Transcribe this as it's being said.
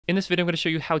In this video, I'm going to show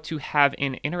you how to have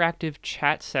an interactive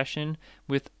chat session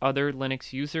with other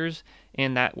Linux users,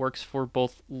 and that works for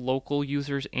both local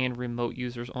users and remote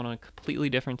users on a completely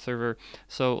different server.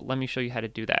 So let me show you how to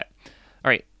do that. All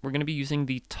right, we're going to be using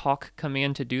the talk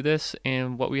command to do this,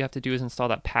 and what we have to do is install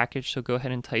that package. So go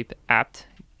ahead and type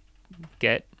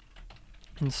apt-get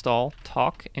install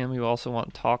talk, and we also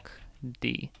want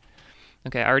talkd.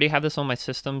 Okay, I already have this on my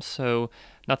system, so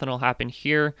nothing will happen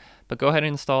here, but go ahead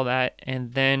and install that.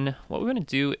 And then what we're going to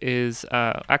do is,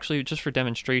 actually just for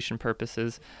demonstration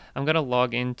purposes, I'm going to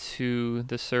log into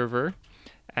the server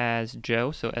as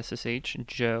Joe, so SSH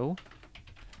Joe,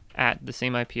 at the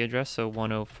same IP address, so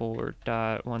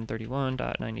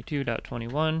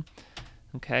 104.131.92.21.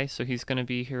 Okay, so he's going to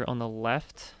be here on the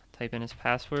left. Type in his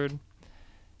password,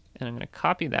 and I'm going to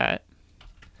copy that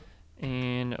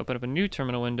and open up a new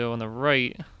terminal window on the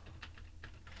right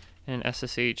and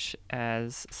SSH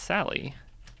as Sally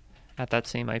at that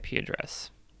same IP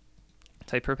address.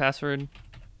 Type her password,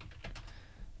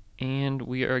 and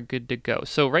we are good to go.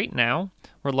 So right now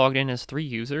we're logged in as 3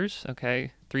 users,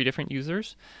 okay, 3 different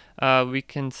users. We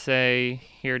can say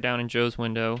here down in Joe's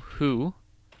window who,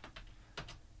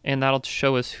 and that'll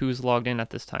show us who's logged in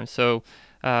at this time. So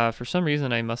for some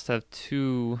reason I must have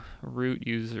 2 root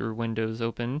user windows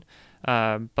open,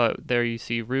 but there you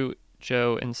see root,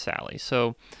 Joe, and Sally.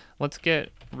 So let's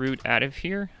get root out of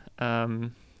here,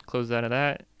 close out of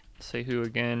that, say who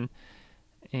again,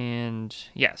 and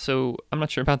yeah, so I'm not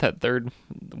sure about that third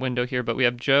window here, but we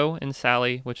have Joe and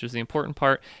Sally, which is the important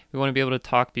part. We want to be able to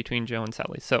talk between Joe and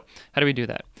Sally. So how do we do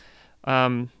that?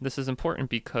 This is important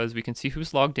because we can see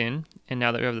who's logged in, and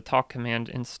now that we have the talk command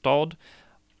installed,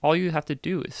 all you have to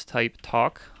do is type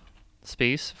talk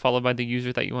space followed by the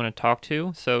user that you want to talk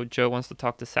to. So Joe wants to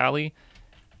talk to Sally,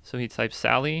 so he types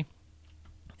Sally,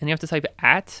 and you have to type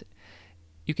at.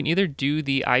 You can either do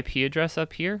the IP address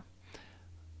up here,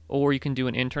 or you can do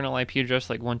an internal IP address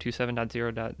like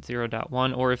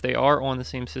 127.0.0.1, or if they are on the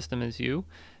same system as you,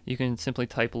 you can simply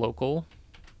type local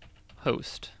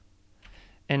host.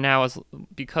 And now,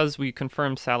 because we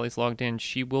confirmed Sally's logged in,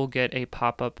 she will get a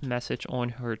pop-up message on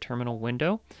her terminal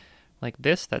window like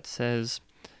this that says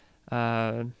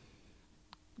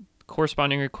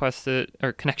corresponding requested,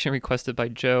 or connection requested by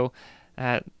Joe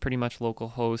at pretty much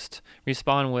localhost.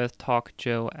 Respond with talk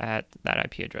Joe at that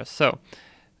IP address. So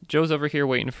Joe's over here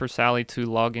waiting for Sally to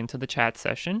log into the chat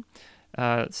session.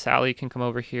 Sally can come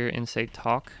over here and say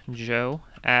talk Joe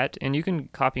at, and you can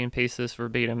copy and paste this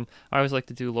verbatim. I always like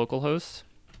to do localhost.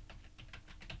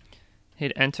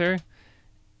 Hit enter,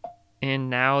 and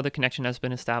now the connection has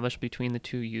been established between the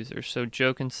 2 users. So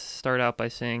Joe can start out by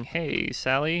saying, hey,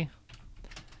 Sally.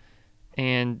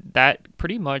 And that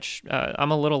pretty much,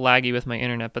 I'm a little laggy with my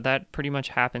internet, but that pretty much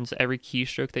happens every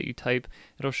keystroke that you type.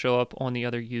 It'll show up on the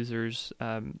other user's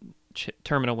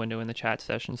terminal window in the chat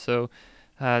session. So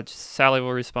Sally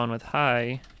will respond with,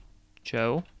 hi,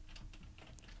 Joe.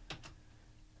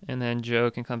 And then Joe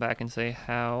can come back and say,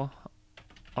 how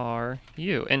are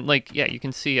you? And like, yeah, you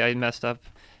can see I messed up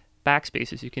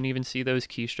backspaces. You can even see those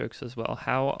keystrokes as well.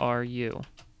 How are you?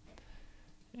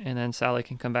 And then Sally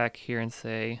can come back here and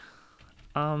say,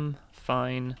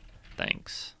 fine,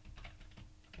 thanks.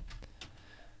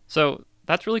 So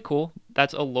that's really cool.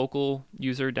 That's a local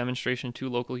user demonstration, 2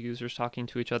 local users talking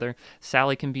to each other.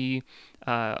 Sally can be,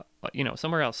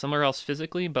 somewhere else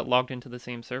physically, but logged into the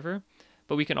same server.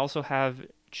 But we can also have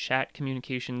chat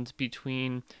communications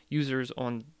between users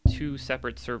on 2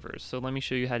 separate servers. So let me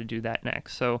show you how to do that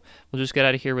next. So we'll just get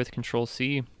out of here with Control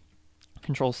C,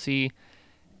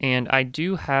 and I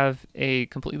do have a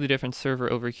completely different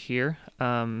server over here.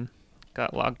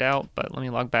 Got logged out, but let me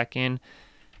log back in,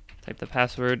 type the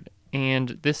password,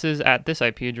 and this is at this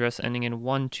IP address ending in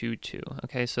 122.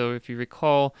 Okay, so if you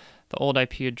recall the old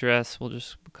IP address, we'll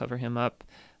just cover him up,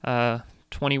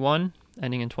 21,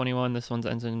 ending in 21. This one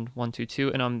ends in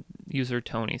 122, and I'm user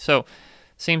Tony. So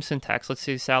same syntax. Let's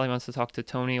say Sally wants to talk to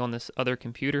Tony on this other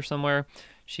computer somewhere.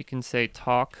 She can say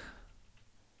talk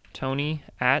Tony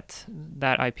at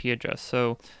that IP address.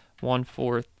 So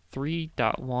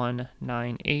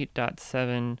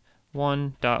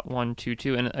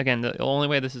 143.198.71.122. And again, the only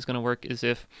way this is going to work is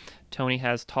if Tony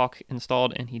has talk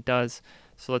installed, and he does.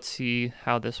 So let's see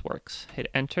how this works. Hit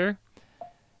enter.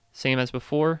 Same as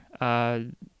before.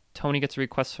 Tony gets a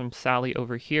request from Sally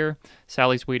over here.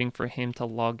 Sally's waiting for him to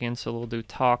log in, so we'll do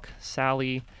talk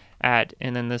Sally at,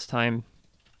 and then this time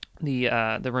the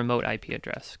remote IP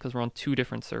address, because we're on 2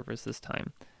 different servers this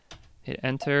time. Hit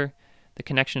enter. The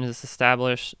connection is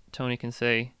established. Tony can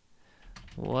say,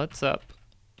 what's up,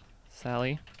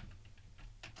 Sally?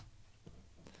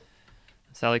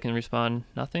 Sally can respond,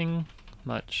 nothing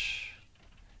much.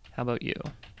 How about you?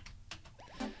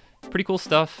 Pretty cool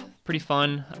stuff, pretty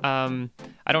fun.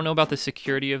 I don't know about the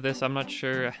security of this. I'm not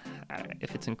sure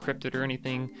if it's encrypted or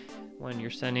anything when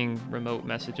you're sending remote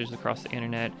messages across the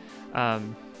internet.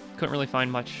 Couldn't really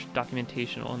find much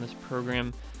documentation on this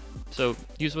program, so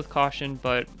use with caution,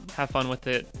 but have fun with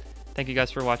it. Thank you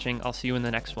guys for watching. I'll see you in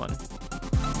the next one.